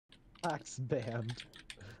Axe band.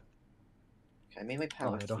 Okay, I made my Oh,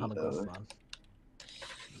 power I don't have my glasses bow. on.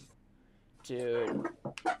 Dude.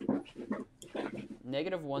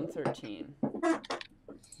 -113.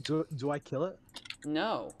 Do I kill it?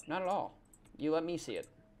 No, not at all. You let me see it.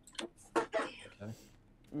 Okay.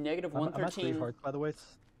 Negative I'm at 3 113. hearts, by the way.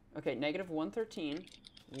 Okay, -113.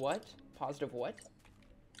 What? Positive what?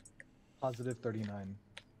 Positive 39.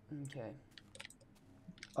 Okay.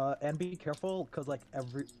 And be careful, cause like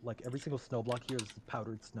every single snow block here is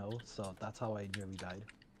powdered snow, so that's how I nearly died.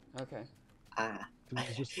 Okay. Ah.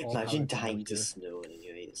 It's just all Imagine powdered snow dying to here. snow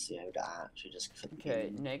anyways. Yeah, I would actually just click Okay,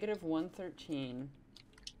 in. -113.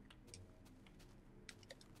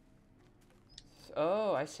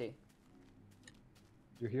 Oh, I see.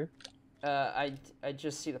 You're here? I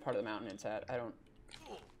just see the part of the mountain it's at. I don't.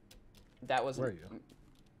 That wasn't. Where are you?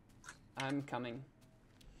 I'm coming.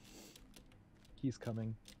 He's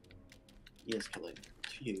coming. He is coming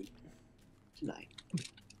to you tonight.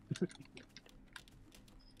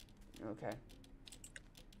 Okay.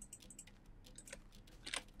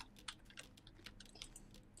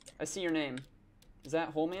 I see your name. Is that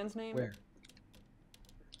Whole Man's name? Where?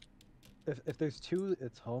 If there's 2,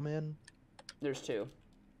 it's Homan. There's 2.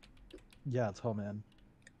 Yeah, it's Homan.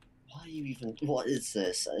 Why are you even? What is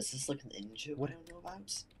this? Is this like an in-joke What? I don't know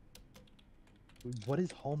about? What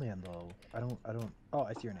is Homan though? I don't. Oh,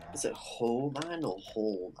 I see your name. Is it Whole Man or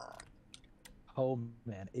Whole Man?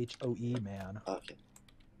 Homan. H-O-E man. Okay.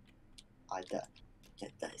 I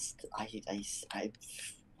get this. I.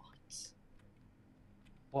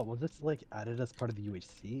 What was this like added as part of the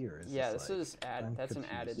UHC or is Yeah, this this like, is add. I'm That's an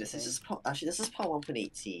confused. added This thing. is actually this is part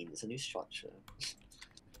 1.18. It's a new structure.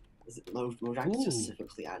 Mojang Ooh.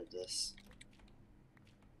 specifically added this.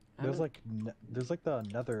 There's like the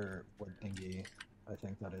nether wood thingy. I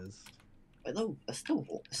think that is. I know. It's still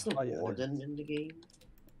Oh, yeah, there it Warden is. in the game.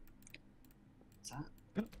 Is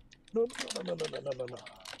that? No.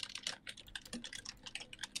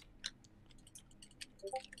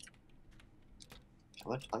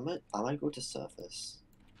 I might go to surface.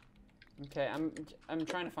 Okay, I'm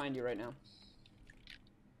trying to find you right now.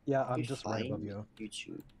 Yeah, I'm Be just right above fine. you. You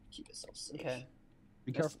two keep yourself safe. Okay,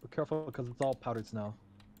 Be careful because it's all powdered snow.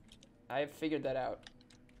 I figured that out.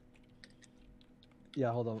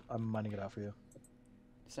 Yeah, hold on. I'm mining it out for you.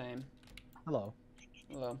 Same. Hello.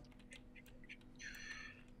 Hello.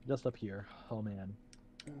 Just up here. Oh man.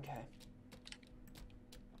 Okay.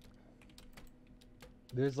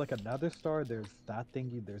 There's like a nether star. There's that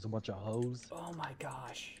thingy. There's a bunch of hoes. Oh my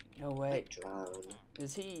gosh. No I way. drown.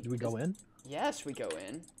 Is he? Do we go in? Yes, we go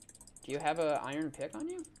in. Do you have a iron pick on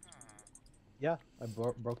you? Yeah, I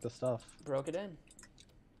broke the stuff. Broke it in.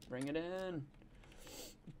 Bring it in.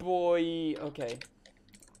 Boy. Okay.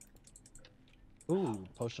 Ooh,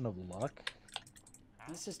 potion of luck.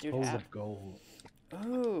 What's this dude Hose have? of gold.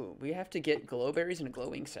 Oh, we have to get glow berries and a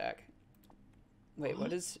glowing sack. Wait,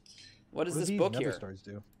 what is What do this these book nether here? stars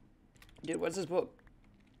do? Dude, what's this book?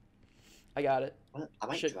 I got it. What? I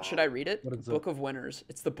might Should I read it? What is Book of Winners.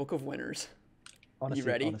 It's the Book of Winners. Honestly,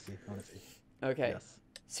 ready? Honestly. Okay. Yes.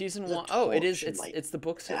 Season The 1. Oh, it is. torch, like- It's the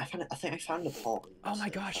book. I think I found a pond. Oh my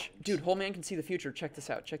gosh, dude! Whole Man can see the future. Check this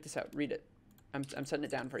out. Check this out. Read it. I'm setting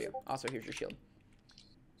it down for you. Also, here's your shield.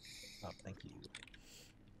 Oh, thank you.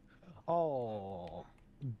 Oh,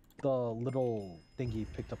 the little thingy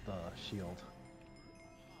picked up the shield.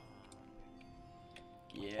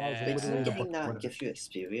 Yeah. It's literally the getting book that winner. gives you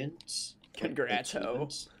experience. Congrats, ho.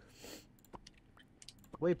 achievements.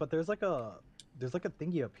 Wait, but there's like a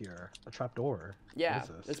thingy up here, a trap door. Yeah. What is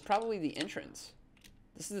this? It's probably the entrance.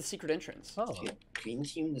 This is the secret entrance. Oh, Yeah, green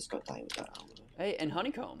team just got diamond armor. Hey, and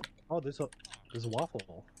honeycomb. oh, there's a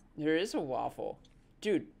waffle. There is a waffle.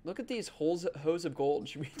 Dude, look at these hose of gold.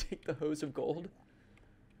 Should we take the hose of gold?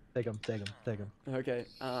 Take him. Okay.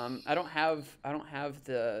 I don't have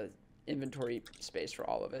the inventory space for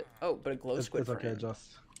all of it. Oh, but a glow squid It's for okay, him. just.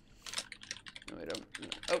 No, I don't. No.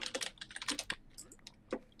 Oh.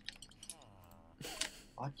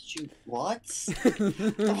 What did you? What? I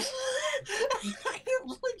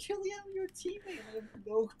literally am your teammate. I have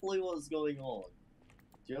no clue what's going on.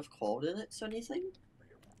 Do you have coordinates or anything?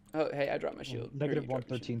 Oh, hey, I dropped my shield. Negative Here, you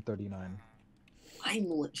dropped your shield. 113.39. I'm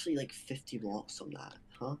literally like 50 blocks from that,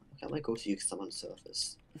 huh? Okay, I might go to you because I'm on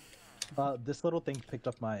surface. This little thing picked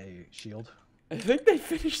up my shield. I think they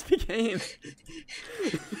finished the game.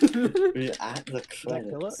 We're at the Did I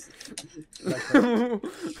kill it?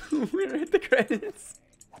 credits. We're at the credits.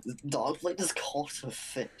 The dogfight just caught a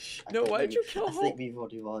fish. No, why'd you kill I think we've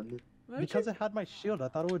already won. Because it had my shield, I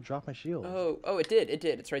thought it would drop my shield. Oh, it did. It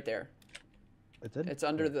did. It's right there. It did? It's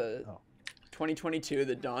under the Oh. 2022,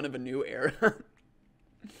 the dawn of a new era.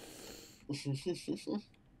 Take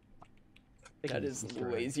That it is easy, Easter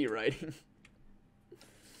egg. lazy writing.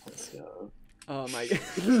 Let's go. Oh my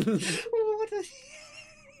What a-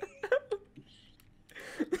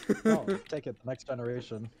 No, take it. The next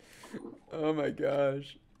generation. Oh my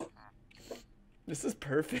gosh. This is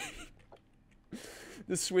perfect.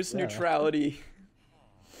 The Swiss Yeah. neutrality.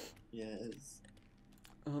 Yes.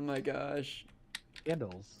 Oh my gosh.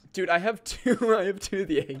 Candles. Dude, I have two. I have two of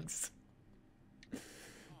the eggs.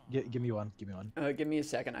 Give me one. Give me one. Give me a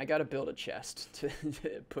second. I gotta build a chest to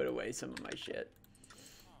put away some of my shit.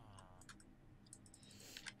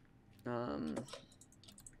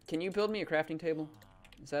 Can you build me a crafting table?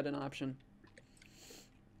 Is that an option?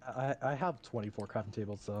 I have 24 crafting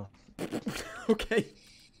tables, so. Okay.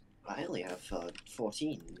 I only have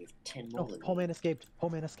 14. You have 10 more No, than me. Pole Man escaped. Pole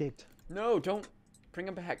Man escaped. No, don't bring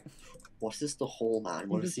him back. What is the whole man?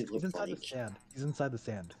 What does he He's look inside like? the sand. He's inside the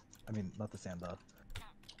sand. I mean, not the sand, though.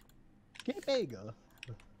 Que pega.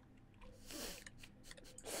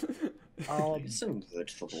 Use some wood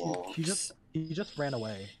for blocks. He just ran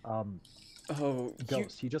away. Oh,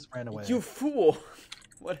 Ghost. He just ran away. you fool!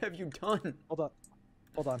 What have you done? Hold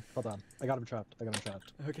on. I got him trapped.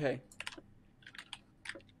 Okay.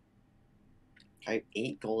 I have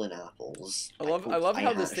 8 golden apples. I love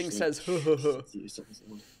how this thing says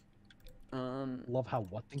Love how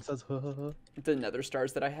what thing says the nether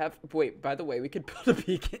stars that I have. Wait, by the way, we could build a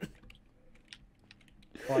beacon.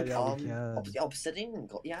 Oh yeah, we can. Obsidian.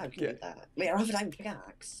 Yeah, I can do that. Wait, I don't have a diamond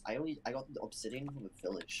pickaxe. I got the obsidian from the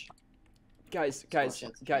village. Guys,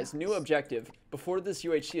 Yes. new objective. Before this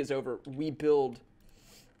UHC is over, we build.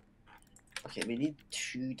 Okay, we need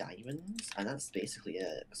 2 diamonds, and that's basically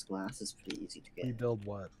it. Because glass is pretty easy to We get. build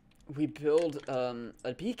what? We build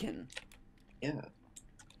a beacon. Yeah.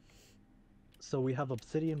 So we have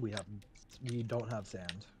obsidian. We don't have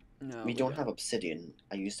sand. No, We don't have obsidian.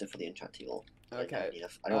 I used it for the enchant table. Okay.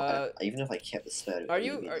 Even if I kept the spare. Are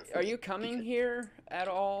you coming here at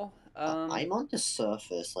all? I'm on the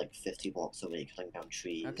surface, like 50 blocks away, cutting down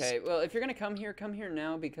trees. Okay. Well, if you're gonna come here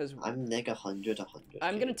now because I'm neg 100.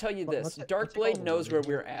 I'm gonna tell you Well, this. let's take all Darkblade the knows where wood.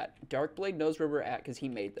 we're at. Darkblade knows where we're at because he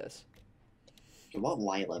made this. What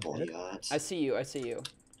light level are you at? I see you.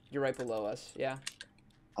 You're right below us. Yeah.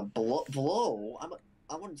 Below?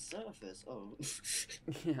 I'm on the surface. Oh.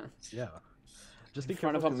 Yeah. Yeah. Just In be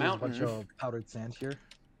front of careful a 'cause there's mountain. bunch of powdered sand here.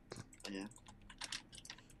 Yeah.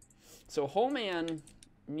 So Whole Man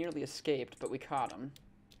nearly escaped, but we caught him,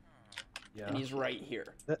 Yeah. and he's right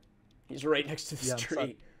here. That- He's right next to this Yeah,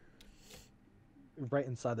 tree, Right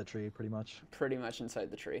inside the tree, pretty much. pretty much inside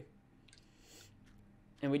the tree.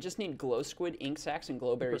 And we just need glow squid, ink sacs, and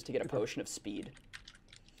glowberries to get a potion of speed.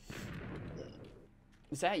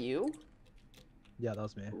 Is that you? Yeah, that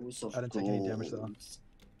was me. Ooze of I didn't take any damage, though.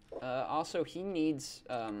 gold. Also, he needs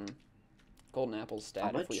golden apples I'm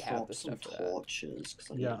stat gonna if we have drop the some stuff for that. torches.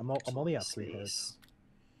 'Cause I Yeah, need I'm only at some 3 hits. space.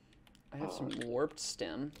 I have some warped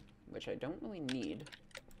stem, which I don't really need.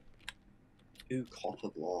 Ooh, copper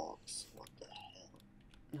blocks. What the hell?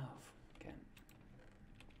 Oh, okay.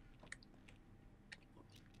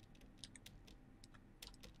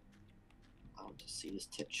 I want to see this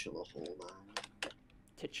titular hole, man.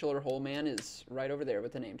 Titular Whole Man is right over there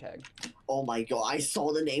with the name tag. Oh my god, I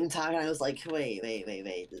saw the name tag and I was like, wait.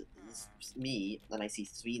 This is me. Then I see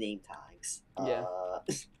 3 name tags. Yeah.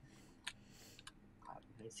 I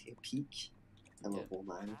see a peak. I'm Yeah. a whole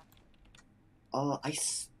man.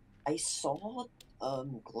 I saw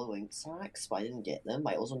glowing sacks, but I didn't get them.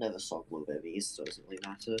 I also never saw glowberries, so it doesn't really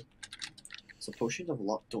matter. So potions of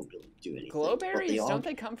luck don't really do anything. but Glowberries, they are don't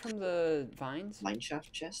they come from the vines?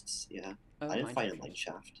 mineshaft chests? Yeah. Oh, I didn't find a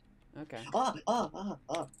mineshaft. mineshaft. Okay.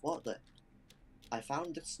 What the? I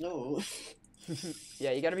found the snow.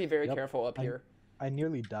 Yeah, you got to be very Yep, careful up I- here. I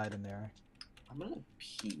nearly died in there. I'm gonna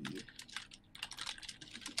pee.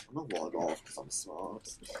 I'm gonna log off because I'm smart.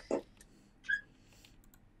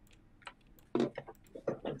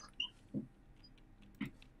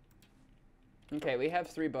 Okay, we have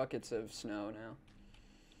 3 buckets of snow now.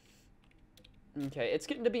 Okay, it's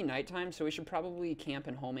getting to be nighttime, so we should probably camp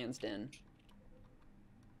in Whole Man's Den.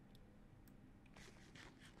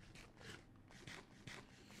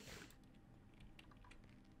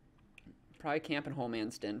 Probably camp in Whole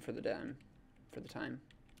Man's Den for the time.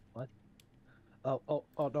 Oh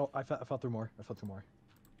no! I fell through more.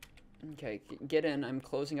 Okay, get in. I'm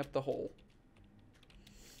closing up the hole.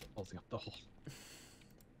 Closing up the hole.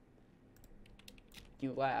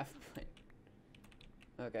 You laugh.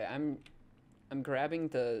 Okay, I'm grabbing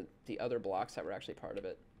the other blocks that were actually part of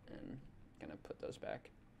it and gonna put those back.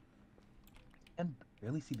 And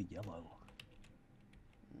barely see the yellow.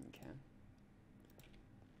 Okay.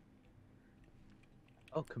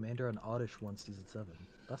 Oh, Commander and Oddish won Season 7.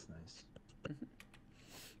 That's nice.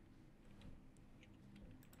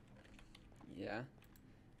 Yeah.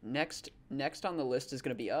 Next on the list is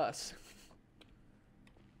gonna be us.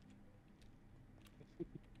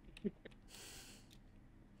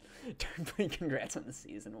 Turnberry, congrats on the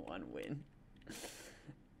Season 1 win.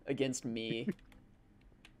 Against me.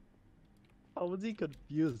 How was he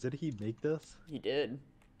confused? Did he make this? He did.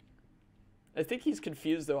 I think he's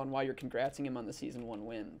confused, though, on why you're congratsing him on the Season 1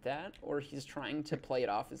 win. That, or he's trying to play it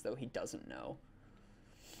off as though he doesn't know.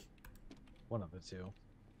 One of the two.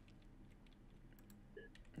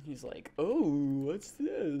 He's like, oh, what's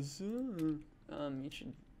this? You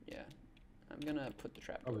should, yeah. I'm gonna put the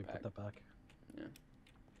trap door we back. put that back. Yeah.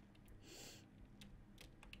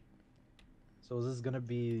 So is this gonna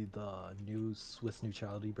be the new Swiss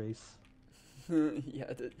neutrality base?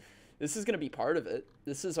 Yeah, this is gonna be part of it.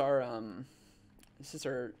 This is our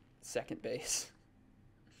second base.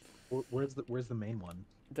 Where's the main one?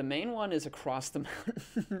 The main one is across the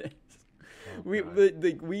mountain. Oh,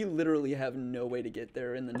 we literally have no way to get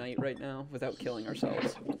there in the night right now without killing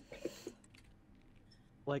ourselves.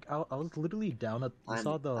 Like I was literally down at. You I'm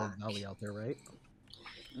saw the back. valley out there, right?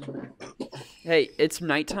 Hey, it's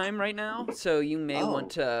nighttime right now, so you may Oh.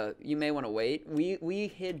 want to wait. We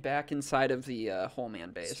hid back inside of the whole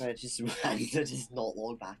man base. So I just just not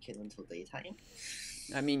log back in until daytime.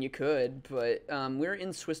 I mean, you could, but we're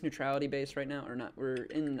in Swiss neutrality base right now, or not? We're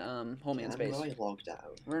in whole man's I'm base. really logged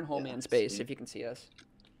out. We're in whole Yeah, man's base. see? If you can see us.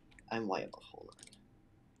 I'm way above whole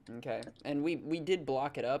man. Okay, and we did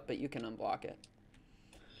block it up, but you can unblock it.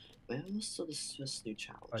 Where's the Swiss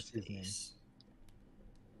neutrality see his name. base?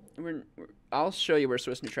 I'll show you where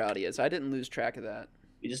Swiss neutrality is. I didn't lose track of that.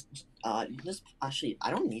 You just actually.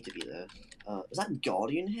 I don't need to be there. Is that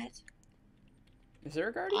Guardian Head? Is there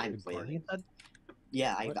a guardian? I'm The way. Guardian Head?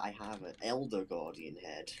 Yeah, What? I have it. Elder Guardian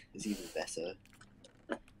Head is even better.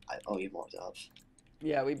 Oh, you marked it up.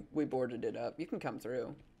 Yeah, we boarded it up. You can come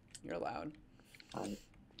through. You're allowed. I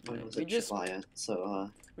Yeah, was we a just tripwire, so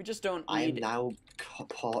we just don't I am need. now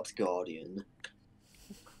part Guardian.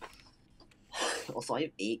 Also, I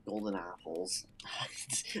have 8 golden apples.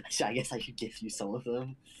 So I guess I should give you some of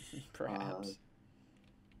them. Perhaps.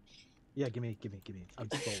 Yeah, give me. I'm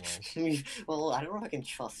so low. Well, I don't know if I can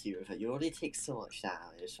trust you with it. You already take so much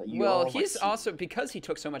damage. But you Well, are my he's su- also, because he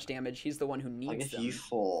took so much damage, he's the one who I'll needs give them. you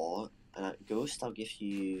 4, and at Ghost I'll give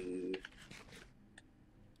you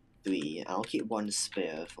 3, and I'll keep 1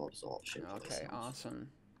 spare for absorption. for Okay, myself. awesome.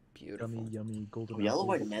 Beautiful. Yummy golden. Oh, yellow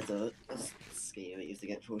apples. white nether. That's scary. You have to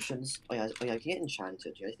get potions. Oh yeah, I can get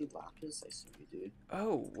enchanted. Do you guys need lapis? I assume you do.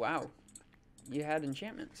 Oh, wow. You had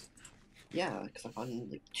enchantments. Yeah, because I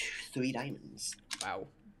found like 3 diamonds. Wow.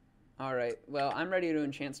 Alright, well, I'm ready to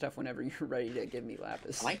enchant stuff whenever you're ready to give me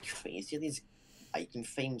lapis. Am I crazy? Are these item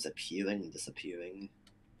frames appearing and disappearing?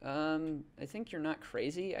 I think you're not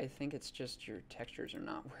crazy. I think it's just your textures are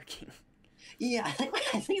not working. Yeah,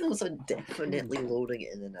 I think those are definitely loading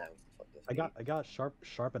in and out. I got sharp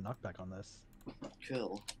and knockback on this.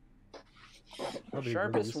 Cool. That'll be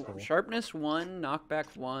really useful. Sharpness 1,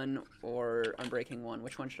 knockback 1, or unbreaking 1.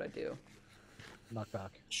 Which one should I do? Knockback.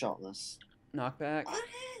 Sharpness. Knockback? Ah,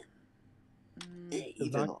 Mm, The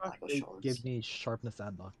Either knockback knockback or they sharpness. give me sharpness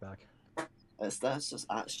and knockback.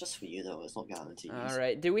 It's just for you though. It's not guaranteed.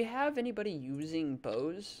 Alright, do we have anybody using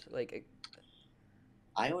bows? Like,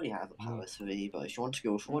 I already have a power 3, but if you want to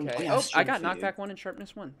go for one, okay. yeah, Oh, I string got for you. knockback 1 and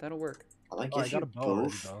sharpness 1. That'll work. I might Oh, I give got you a bow already,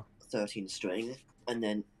 both though. 13 string, and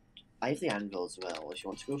then I have the anvil as well. If you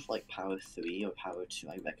want to go for like power 3 or power 2,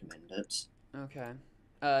 I recommend it. Okay.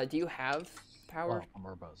 Do you have power? Oh,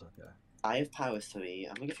 more bows. Okay. I have power 3.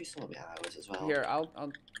 I'm gonna give you some of the arrows as well. Here, I'll,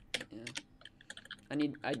 yeah.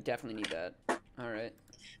 I definitely need that. Alright.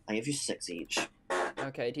 I give you 6 each.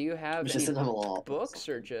 Okay, do you have Which any isn't a lot. but books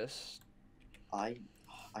or just... I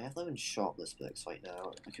have them in sharpness books right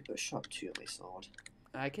now. I could put sharp 2 on my sword.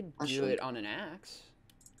 I could do Actually- it on an axe.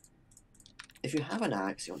 If you have an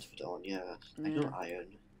axe you want to put it on, yeah. I Yeah. know iron.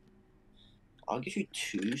 I'll give you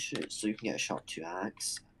 2 so you can get a sharp 2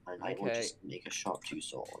 axe, and I will Okay. just make a sharp 2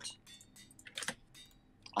 sword.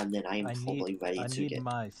 And then I'm I probably ready I to need get.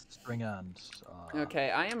 my string and.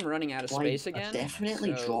 Okay, I am running out of Well, space I again.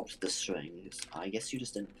 definitely so- dropped the strings. I guess you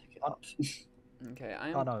just didn't pick it Oh. up. Okay,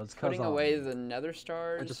 I'm Oh no, it's because putting away the nether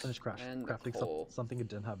stars I just finished and the crafting coal. something that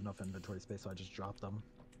didn't have enough inventory space, so I just dropped them.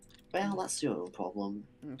 Well, that's your own problem.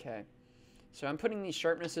 Okay. So I'm putting these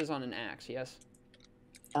sharpnesses on an axe, yes?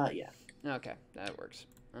 Yeah. Okay, that works.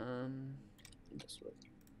 That's what-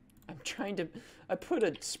 I'm trying to... I put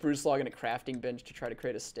a spruce log in a crafting bench to try to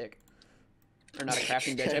create a stick. Or not a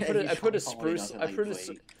crafting bench. I put a You found spruce... another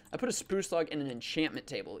lightweight. I put a spruce log in an enchantment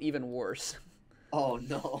table. Even worse. Oh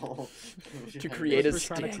no. To create a We're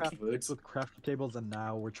trying to stick. craft woods with crafting tables, and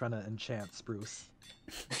now we're trying to enchant spruce.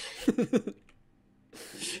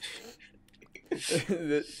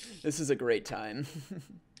 This is a great time.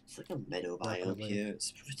 It's like a meadow biome Definitely. here.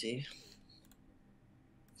 It's pretty.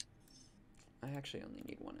 I actually only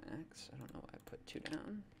need 1 axe. I don't know why I put 2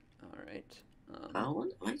 down. All right.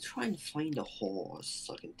 I might try and find a horse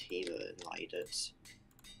so I can tame it and ride it.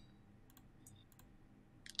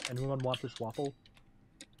 Anyone want this waffle?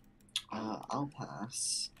 I'll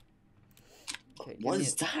pass. Okay, give What me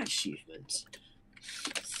is that achievement?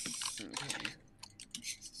 Okay.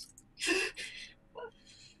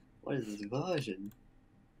 What is this version?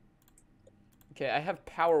 Okay, I have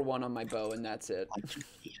power 1 on my bow, and that's it. I can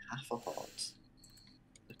eat half a heart.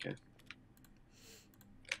 Okay.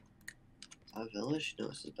 A village? No,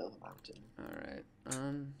 this is above a mountain.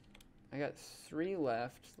 Alright, I got 3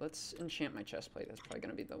 left. Let's enchant my chest plate. That's probably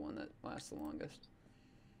gonna be the one that lasts the longest.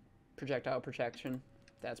 Projectile protection.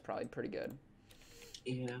 That's probably pretty good.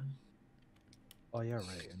 Yeah. Oh yeah, right.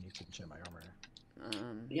 I need to enchant my armor.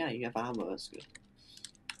 Yeah, you have armor, that's good.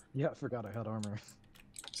 Yeah, I forgot I had armor.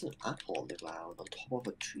 There's an apple on the ground on top of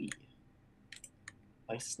a tree.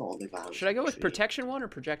 Why is it not on the ground? Should I go with tree? protection 1 or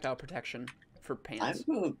projectile protection for I pants?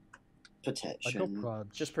 go I go protection.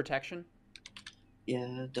 prod. Just protection?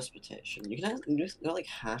 Yeah, just protection. You can go like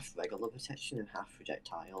half regular protection and half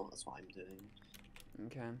projectile. That's what I'm doing.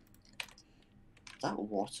 Okay. That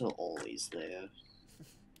water always there.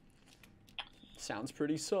 Sounds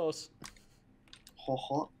pretty sus. Ho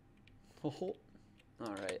ho.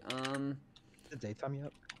 Alright, Is it daytime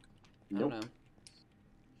yet? I don't know.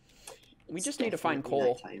 We It's just need to find definitely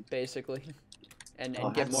coal, nighttime. basically. And Oh,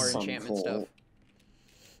 get have more some enchantment coal. stuff.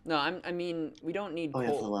 No, I mean, we don't need Oh yeah,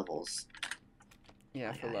 for coal. levels.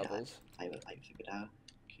 Yeah, for I- levels. I figured out.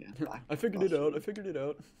 Okay, back I figured it out. I figured it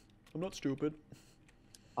out. I'm not stupid.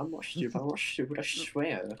 I'm not stupid. I'm not stupid. I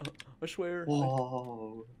swear. I swear.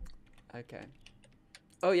 Whoa. Okay.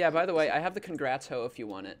 Oh yeah, by the way, I have the congrats hoe if you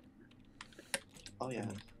want it. Oh yeah.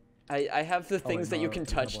 I have the Oh, things that no, you can I have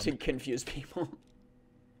touch to one. confuse people.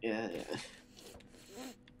 Yeah.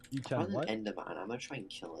 You Found can what? an Enderman. I'm gonna try and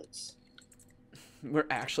kill it. We're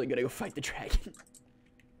actually gonna go fight the dragon.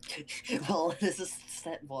 Well, this is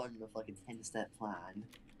step 1 of like a 10-step plan.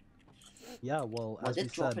 Yeah, well, I as we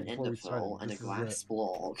did drop said an before ender we started, pearl and a glass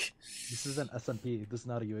block. this is an SMP. This is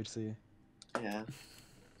not a UHC. Yeah.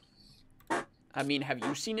 I mean, have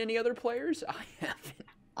you seen any other players? I haven't.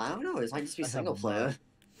 I don't know. It might just be I have single not. player.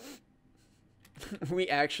 We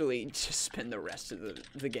actually just spend the rest of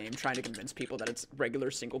the game trying to convince people that it's regular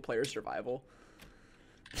single player survival.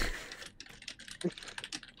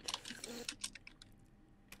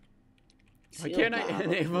 Why can't I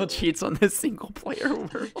enable cheats on this single player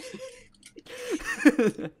world?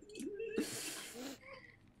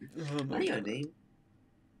 Oh my What God. name?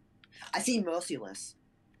 I see Merciless.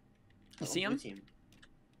 You On see blue him? team.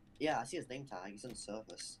 Yeah, I see his name tag. He's on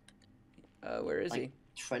surface. Where is he?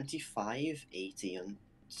 2580 on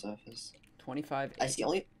surface. 25.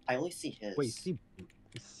 I only see his. Wait,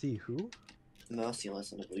 see who?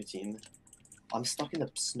 Merciless on the blue team. I'm stuck in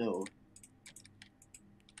the snow.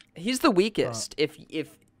 He's the weakest.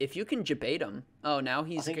 If you can debate him. Oh, now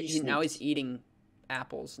he's think he now he's sneaked. eating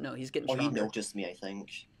apples. No, he's getting Oh, he stronger. noticed me. I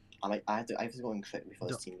think. I have to go and crit before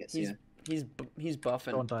his Don't- team gets He's here. he's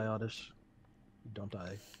buffing. Don't die, Oddish. Don't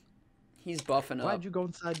die. He's buffing Why'd up. you go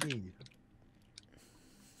inside me?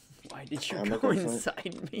 Why did you I'm go looking for it.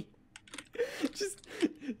 inside me?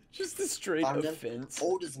 just a straight Found him. offense.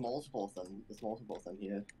 Oh, there's multiple of them. There's multiple of them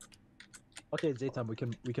here. Okay, it's daytime. We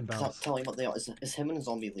can bounce. Tell me what they are. It's him and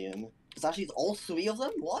Zombie Liam. It's actually all 3 of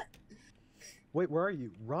them. What? Wait, where are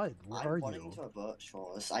you? Run. Where I'm are running you? into a birch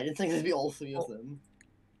forest. I didn't think there'd be all 3 of Oh. them.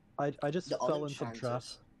 I just The fell in some unenchanted.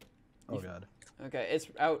 traps. Oh You- god. Okay, it's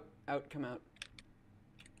out. Come out.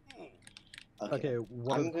 Okay,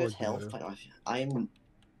 what are I'm the good codes health. do?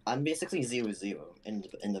 I'm basically 0-0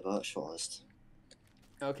 in the birch forest.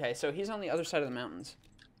 Okay, so he's on the other side of the mountains.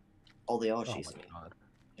 Oh, they are Oh chasing me. my god.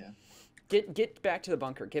 Get back to the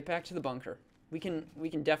bunker. Get back to the bunker. We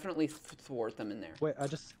can definitely thwart them in there. Wait, I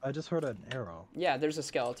just heard an arrow. Yeah, there's a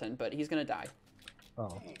skeleton, but he's gonna die. Oh.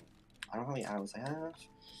 I don't know how many arrows I have.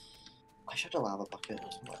 I should have a lava bucket.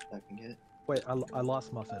 That's what I can get. Wait, I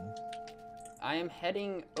lost Muffin. I am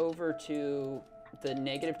heading over to the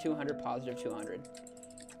 -200, +200.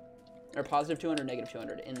 Or +200,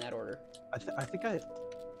 -200, in that order. I think I.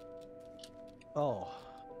 Oh.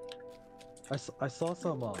 I saw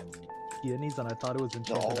some peonies and I thought it was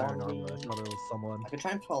enchanted all iron on armor. I me. thought it was someone. I could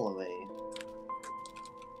try and fall away.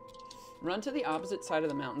 Run to the opposite side of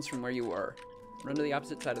the mountains from where you were. Run to the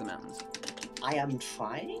opposite side of the mountains. I am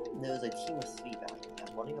trying. There's a team of 3 behind me.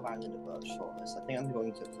 I'm running around in the birch forest. I think I'm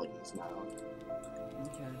going to please now.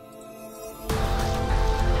 Okay.